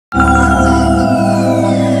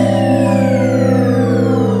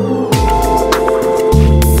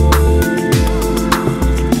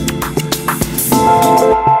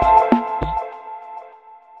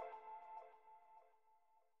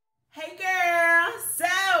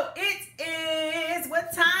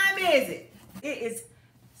is it? It is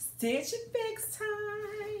Stitch Fix time.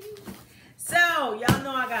 So, y'all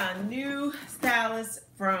know I got a new stylist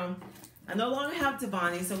from, I no longer have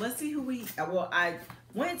Devani, so let's see who I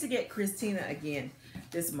went to get Christina again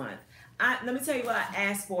this month. Let me tell you what I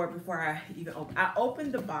asked for before I even open. I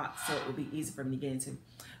opened the box so it would be easy for me to get into.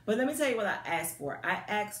 But let me tell you what I asked for. I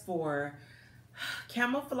asked for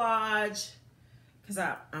camouflage, because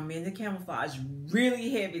I'm into camouflage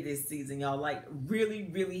really heavy this season, y'all. Like really,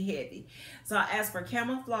 really heavy. So I asked for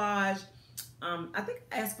camouflage. I think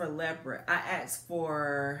I asked for leopard. I asked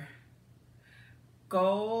for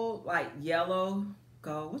gold, like yellow,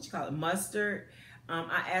 gold, what you call it, mustard.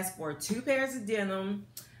 I asked for 2 pairs of denim.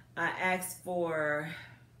 I asked for,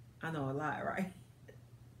 I know a lot, right?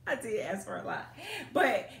 I did ask for a lot,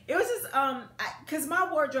 but it was just because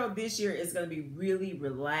my wardrobe this year is going to be really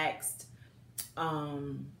relaxed.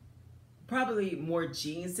 Probably more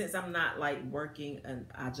jeans, since I'm not like working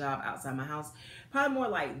a job outside my house. Probably more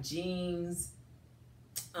like jeans.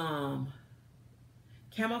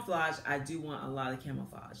 Camouflage, I do want a lot of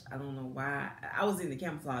camouflage. I don't know why. I was into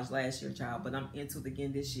camouflage last year, child, but I'm into it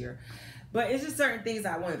again this year. But it's just certain things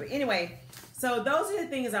I wanted. But anyway, so those are the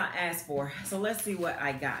things I asked for. So let's see what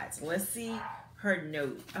I got. So let's see her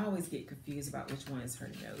note. I always get confused about which one is her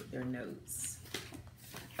note. Their notes.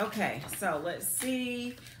 Okay, so let's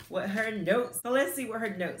see what her notes. So let's see what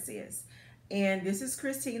her notes is. And this is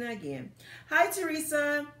Christina again. Hi,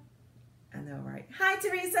 Teresa. I know, right? Hi,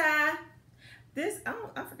 Teresa.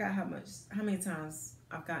 I forgot how many times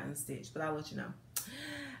I've gotten stitched, but I'll let you know.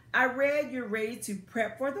 I read you're ready to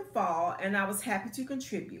prep for the fall, and I was happy to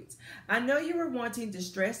contribute. I know you were wanting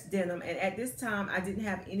distressed denim, and at this time, I didn't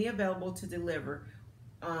have any available to deliver.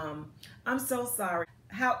 I'm so sorry.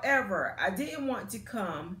 However, I didn't want to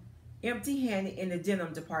come empty-handed in the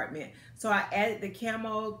denim department, so I added the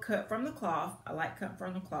camo cut from the cloth. I like cut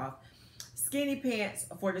from the cloth. Skinny pants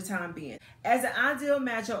for the time being. As an ideal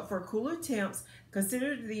matchup for cooler temps,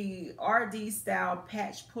 consider the RD style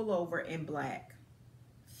patch pullover in black.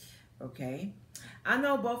 Okay. I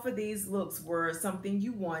know both of these looks were something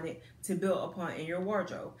you wanted to build upon in your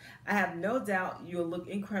wardrobe. I have no doubt you'll look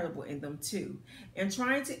incredible in them too. In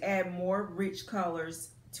trying to add more rich colors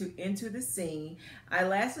into the scene, I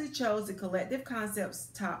lastly chose the Collective Concepts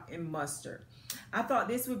top in mustard. I thought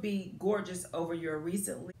this would be gorgeous over your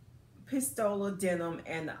recently Pistola denim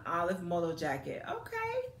and the olive moto jacket. Okay,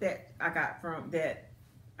 that I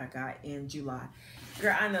got in July.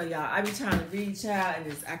 Girl, I know y'all, I be trying to read, child,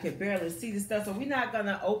 and I can barely see the stuff, so we're not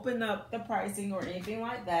gonna open up the pricing or anything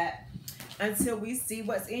like that until we see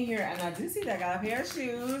what's in here. And I do see that I got a pair of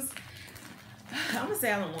shoes. I'm gonna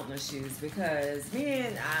say I don't want no shoes because,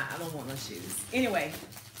 man, I don't want no shoes. Anyway,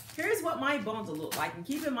 here's what my bundle look like, and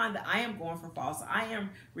keep in mind that I am going for fall, so I am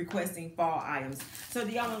requesting fall items. So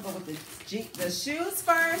do y'all want to go with the shoes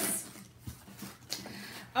first?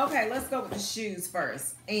 Okay, let's go with the shoes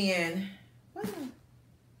first. And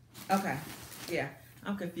okay, yeah,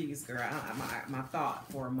 I'm confused, girl. My thought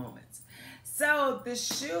for a moment. So the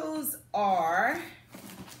shoes are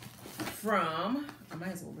from, I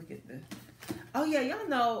might as well look at the, oh yeah, y'all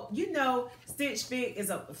know, Stitch Fix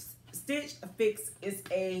is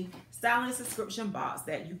a styling subscription box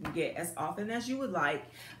that you can get as often as you would like.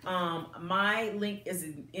 My link is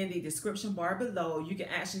in the description bar below. You can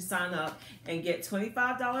actually sign up and get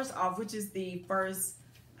 $25 off, which is the first,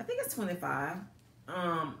 I think it's $25,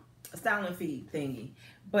 styling fee thingy.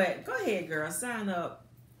 But go ahead, girl, sign up.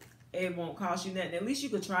 It won't cost you nothing. At least you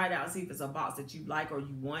could try it out and see if it's a box that you like or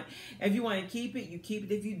you want. If you want to keep it, you keep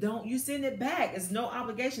it. If you don't, you send it back. It's no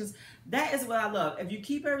obligations. That is what I love. If you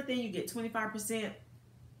keep everything, you get 25%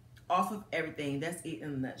 off of everything. That's it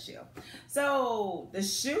in a nutshell. So the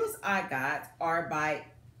shoes I got are by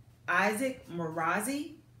Isaac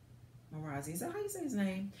Marazi. Marazi, is that how you say his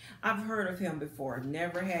name? I've heard of him before.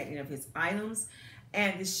 Never had any of his items.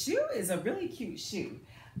 And the shoe is a really cute shoe.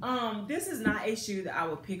 This is not a shoe that I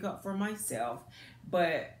would pick up for myself,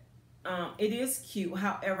 but it is cute.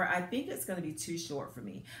 However, I think it's going to be too short for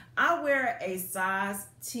me. I wear a size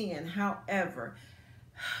 10. However,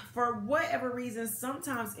 for whatever reason,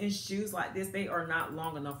 sometimes in shoes like this, they are not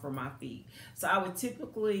long enough for my feet. So I would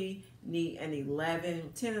typically need an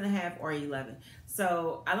 11, 10 and a half or 11.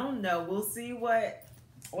 So I don't know. We'll see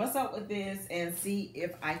what's up with this and see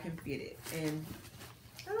if I can fit it. And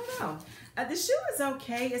I don't know. The shoe is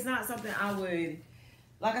okay. It's not something I would,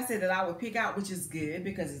 like I said, that I would pick out, which is good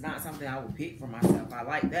because it's not something I would pick for myself. I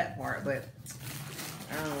like that part, but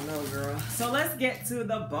I don't know, girl. So let's get to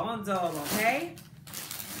the bundle, okay?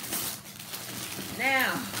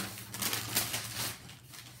 Now,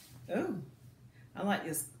 ooh, I like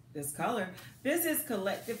this this color. This is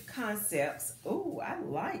Collective Concepts. Ooh, I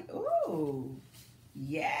like, ooh.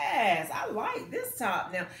 Yes, I like this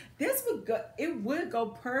top. Now, this would go, it would go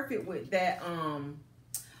perfect with that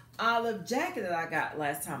olive jacket that I got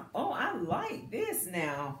last time. Oh, I like this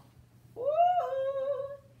now. Woo!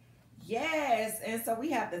 Yes, and so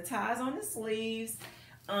we have the ties on the sleeves.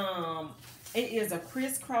 It is a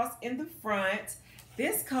crisscross in the front.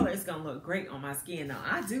 This color is gonna look great on my skin. Now,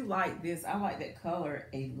 I do like this. I like that color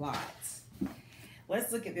a lot.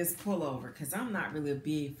 Let's look at this pullover, because I'm not really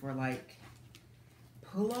big for like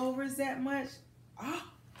pullovers that much. Oh,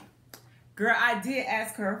 girl, I did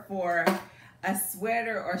ask her for a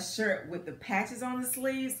sweater or shirt with the patches on the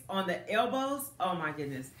sleeves, on the elbows. Oh my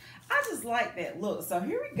goodness, I just like that look. So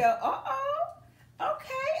here we go.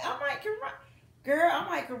 Okay, I might can rock, girl, I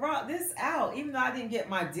might can rock this out. Even though I didn't get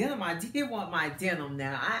my denim, I did want my denim.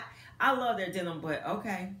 Now I love their denim, but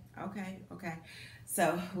okay.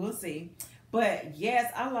 So we'll see. But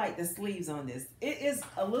yes, I like the sleeves on this. It is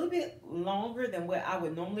a little bit longer than what I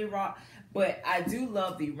would normally rock, but I do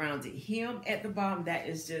love the rounded hem at the bottom. That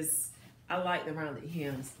is just, I like the rounded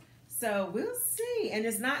hems. So we'll see. And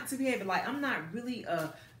it's not too heavy. Like, I'm not really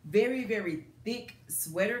a very, very thick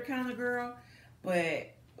sweater kind of girl,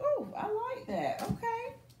 but ooh, I like that.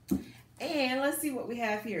 Okay. And let's see what we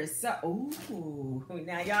have here. So, ooh,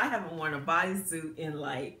 now y'all haven't worn a bodysuit in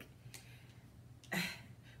like,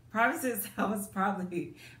 probably since I was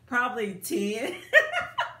probably 10.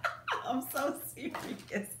 I'm so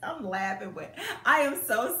serious. I'm laughing, but I am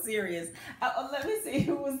so serious. Let me see,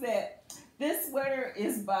 who was that? This sweater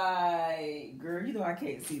is by, girl, you know I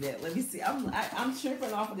can't see that. Let me see. I'm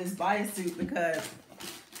tripping off of this bodysuit because,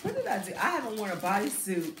 what did I do? I haven't worn a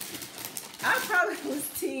bodysuit. I probably was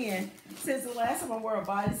 10 since the last time I wore a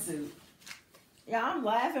bodysuit. Yeah, I'm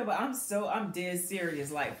laughing, but I'm dead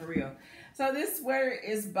serious, like for real. So this sweater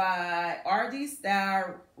is by RD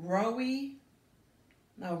Style Rowie.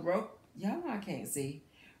 No, y'all know I can't see.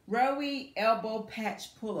 Rowie elbow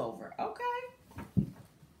patch pullover. Okay.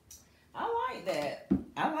 I like that.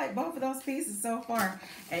 I like both of those pieces so far.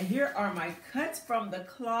 And here are my cuts from the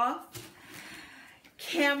cloth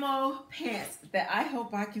camo pants that I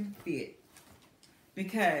hope I can fit,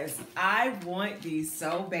 because I want these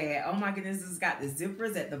so bad. Oh my goodness, it's got the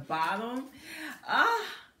zippers at the bottom. I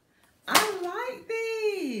like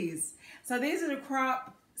these. So these are the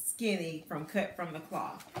crop skinny cut from the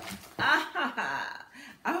cloth. I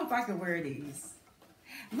hope I can wear these.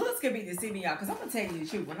 Looks could be deceiving y'all, because I'm gonna tell you the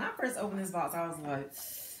truth. When I first opened this box, I was like,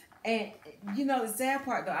 and you know the sad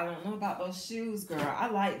part though, I don't know about those shoes, girl. I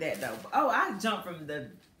like that though. Oh, I jumped from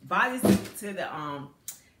the bodysuit to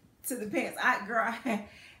the pants.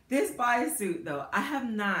 This bodysuit though, I have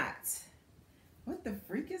not. What the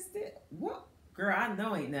freak is this? What? Girl, I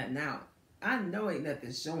know ain't nothing out. I know ain't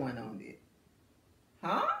nothing showing on it.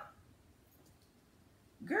 Huh?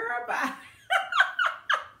 Girl, bye.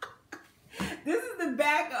 This is the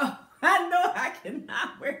back of, I know I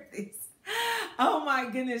cannot wear this. Oh my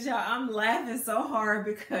goodness, y'all. I'm laughing so hard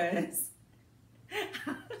because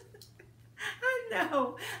I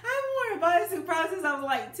know. I haven't worn a bodysuit probably since I was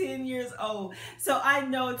like 10 years old. So I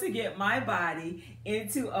know to get my body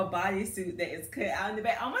into a bodysuit that is cut out in the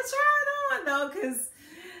back. I'm going to try it on though, because,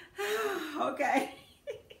 okay.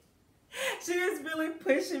 She is really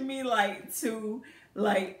pushing me like to,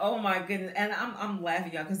 like, oh my goodness. And I'm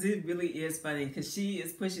laughing, y'all, because it really is funny, because she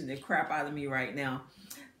is pushing the crap out of me right now.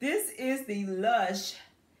 This is the Lush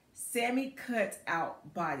Sammy Cut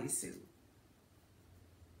Out bodysuit.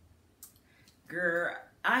 Girl,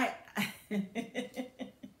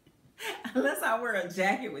 unless I wear a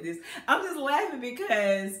jacket with this, I'm just laughing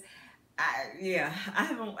because I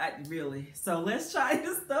haven't really. So let's try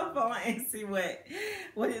this stuff on and see what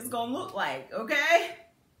it's gonna look like. Okay,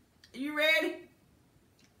 you ready?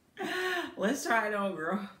 Let's try it on,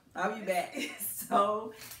 girl. I'll be back.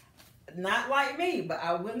 So, not like me, but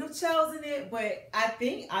I wouldn't have chosen it, but I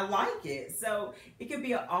think I like it. So it could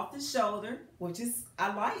be an off the shoulder, which is,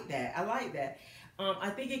 I like that. I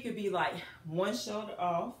think it could be like one shoulder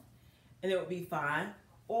off and it would be fine.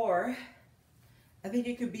 Or I think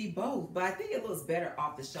it could be both, but I think it looks better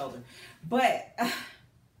off the shoulder. But,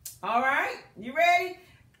 all right, you ready?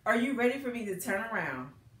 Are you ready for me to turn around?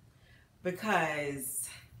 Because,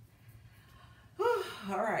 whew,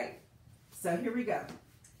 all right, so here we go.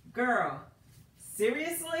 Girl,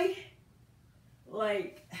 seriously?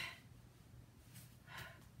 Like,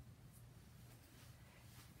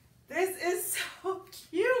 this is so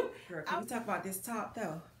cute. Girl, can we talk about this top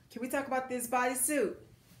though? Can we talk about this bodysuit?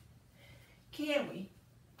 Can we?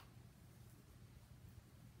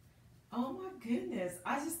 Oh my goodness.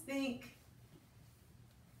 I just think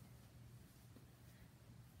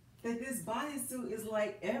that this bodysuit is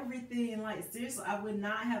like everything. Like seriously, I would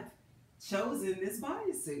not have chosen this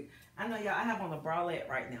bodysuit. I know y'all, I have on a bralette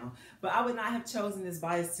right now, but I would not have chosen this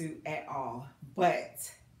bodysuit at all. But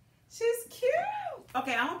she's cute.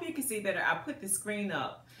 Okay, I hope you can see better. I put the screen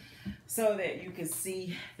up so that you can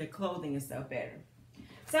see the clothing and stuff better.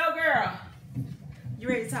 So girl, you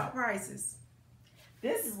ready to talk prices?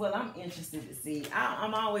 This is what I'm interested to see.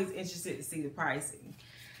 I'm always interested to see the pricing.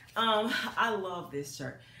 I love this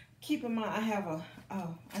shirt. Keep in mind, I have a,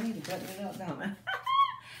 oh, I need to button it up, don't I?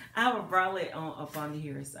 I have a bralette on up under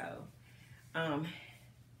here, so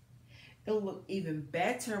it'll look even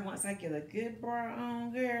better once I get a good bra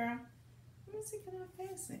on, girl. Let me see, can I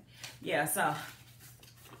fasten it? Yeah, so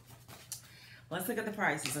let's look at the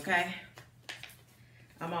prices, okay?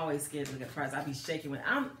 I'm always scared to look at the price. I'll be shaking when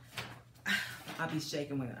I'll be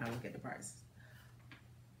shaking when I look at the prices.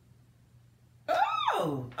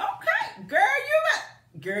 Oh, okay, girl,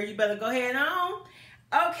 you better go ahead on.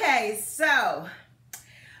 Okay, so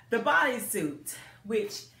the bodysuit,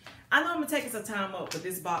 which I know I'm gonna take some time up with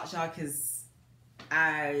this box, y'all, because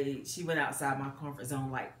she went outside my comfort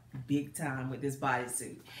zone like big time with this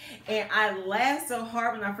bodysuit, and I laughed so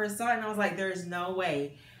hard when I first saw it, and I was like, "There's no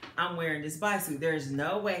way I'm wearing this bodysuit. There's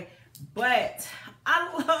no way." But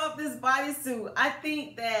I love this bodysuit. I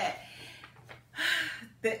think that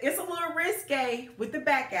it's a little risque with the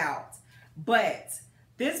back out, but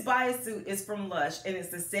this bodysuit is from Lush, and it's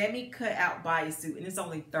the semi-cut out bodysuit, and it's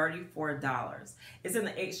only $34. It's in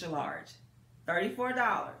the extra large,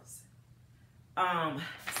 $34.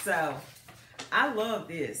 So I love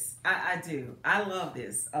this. I do. I love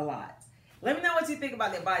this a lot. Let me know what you think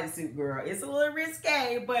about that bodysuit, girl. It's a little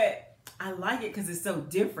risque, but I like it because it's so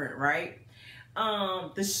different, right?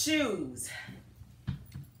 The shoes.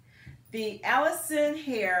 The Allison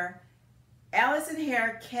Hair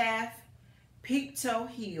calf peep toe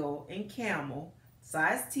heel in camel,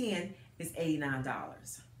 size 10, is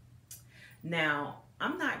 $89. Now,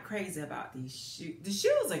 I'm not crazy about these shoes. The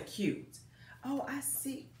shoes are cute. Oh, I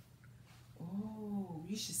see. Oh,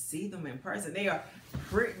 you should see them in person. They are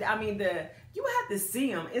pretty. I mean, you have to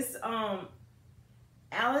see them. It's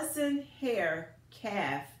Allison Hair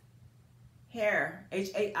calf, hair,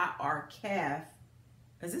 H-A-I-R, calf.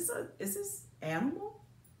 Is this animal?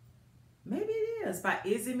 Maybe it is, by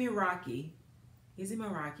Izzy Miraki. Izzy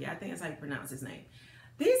Miraki, I think that's how you pronounce his name.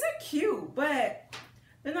 These are cute, but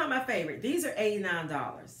they're not my favorite. These are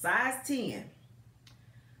 $89, size 10.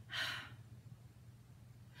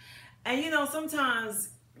 And you know, sometimes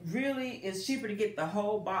really it's cheaper to get the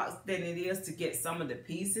whole box than it is to get some of the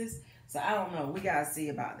pieces. So I don't know, we gotta see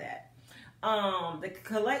about that. The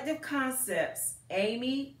Collective Concepts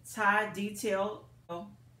Amy tie detail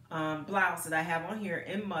blouse that I have on here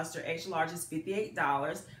in mustard, extra large, is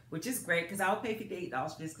 $58, which is great because I would pay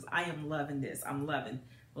 $58 for this because I am loving this. I'm loving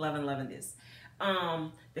this.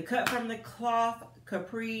 The cut from the cloth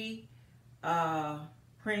capri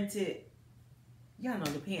printed, y'all know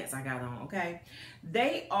the pants I got on, okay?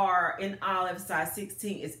 They are in olive, size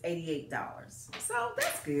 16, is $88. So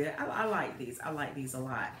that's good. I like these. I like these a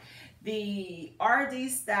lot. The RD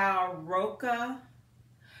style Roca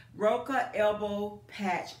elbow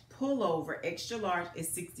patch pullover extra large is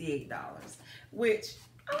 $68, which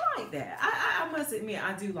I like that. I must admit,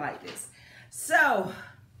 I do like this. So,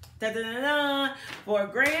 for a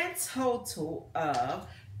grand total of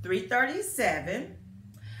 $337.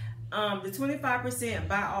 The 25%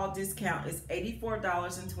 buy all discount is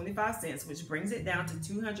 $84.25, which brings it down to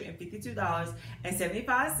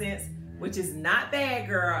 $252.75, which is not bad,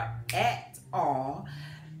 girl, at all.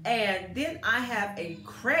 And then I have a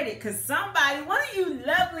credit because one of you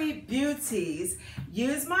lovely beauties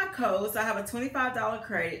used my code, so I have a $25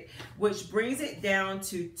 credit, which brings it down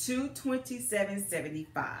to $227.75.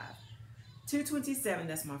 $227.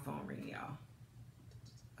 That's my phone ringing, y'all.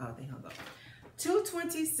 Oh, they hung up.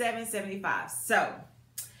 $227.75. So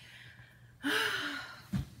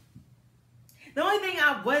the only thing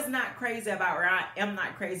I was not crazy about, or I am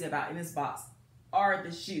not crazy about in this box, are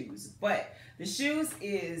the shoes. But the shoes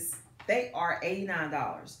they are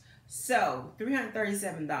 $89. So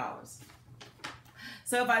 $337.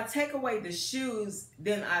 So if I take away the shoes,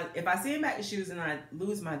 then if I send back the shoes and I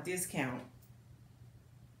lose my discount,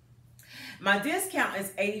 my discount is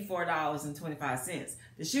 $84.25.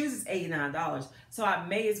 The shoes is $89. So I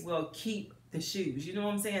may as well keep the shoes. You know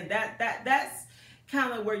what I'm saying? That's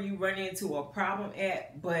kind of where you run into a problem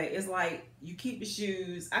at. But it's like, you keep the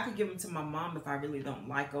shoes. I could give them to my mom if I really don't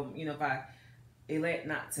like them. You know, if I elect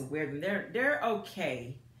not to wear them. They're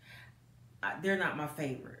okay. They're not my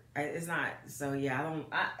favorite. It's not. So yeah,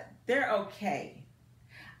 they're okay.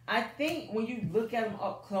 I think when you look at them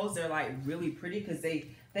up close, they're like really pretty because they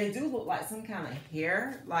do look like some kind of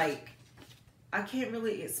hair. Like, I can't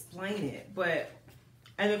really explain it, but,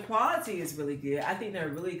 and the quality is really good. I think they're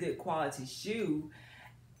a really good quality shoe.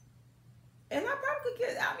 And I probably could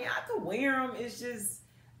get, I mean, I could wear them. It's just,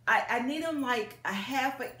 I need them like a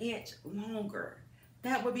 ½ inch longer.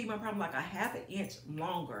 That would be my problem, like a ½ inch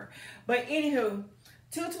longer. But anywho,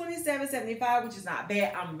 $227.75, which is not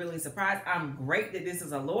bad. I'm really surprised. I'm great that this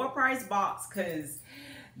is a lower price box because,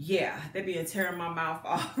 yeah, they be tearing my mouth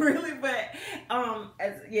off really. But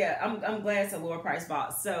yeah, I'm glad it's a lower price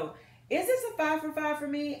box. So is this a 5 for 5 for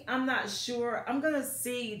me? I'm not sure. I'm gonna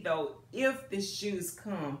see though if the shoes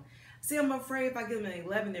come. See, I'm afraid if I get them an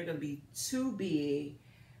 11, they're gonna be too big.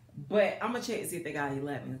 But I'm gonna check and see if they got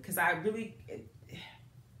 11 because I really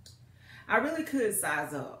could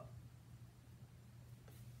size up.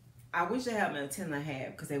 I wish they had them at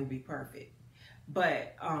 10.5 because they would be perfect.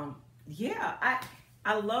 But yeah,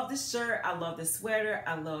 I love the shirt. I love the sweater.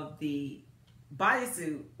 I love the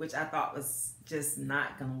bodysuit, which I thought was just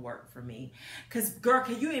not gonna work for me. Cause girl,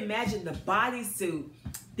 can you imagine the bodysuit,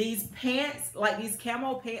 these pants, like these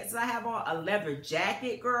camo pants that I have on, a leather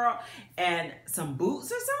jacket, girl, and some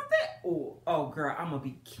boots or something? Oh girl, I'm gonna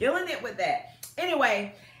be killing it with that.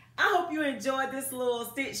 Anyway, I hope you enjoyed this little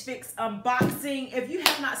Stitch Fix unboxing. If you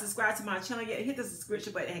have not subscribed to my channel yet, hit the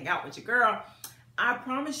subscription button and hang out with your girl. I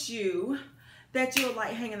promise you that you'll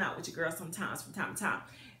like hanging out with your girl sometimes from time to time.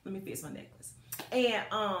 Let me fix my necklace. And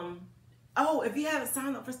oh, if you haven't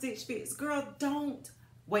signed up for Stitch Fix, girl, don't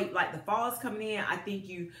wait. Like, the fall is coming in. I think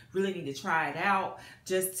you really need to try it out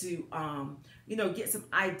just to you know, get some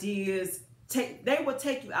ideas. They will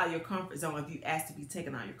take you out of your comfort zone if you ask to be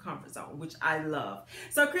taken out of your comfort zone, which I love.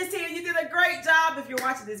 So Christina, you did a great job if you're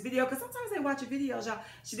watching this video, because sometimes they watch your videos, y'all.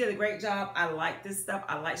 She did a great job. I like this stuff.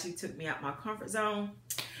 I like she took me out my comfort zone.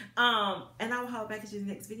 And I will holler back at you in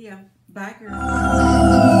the next video. Bye,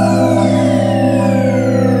 girl.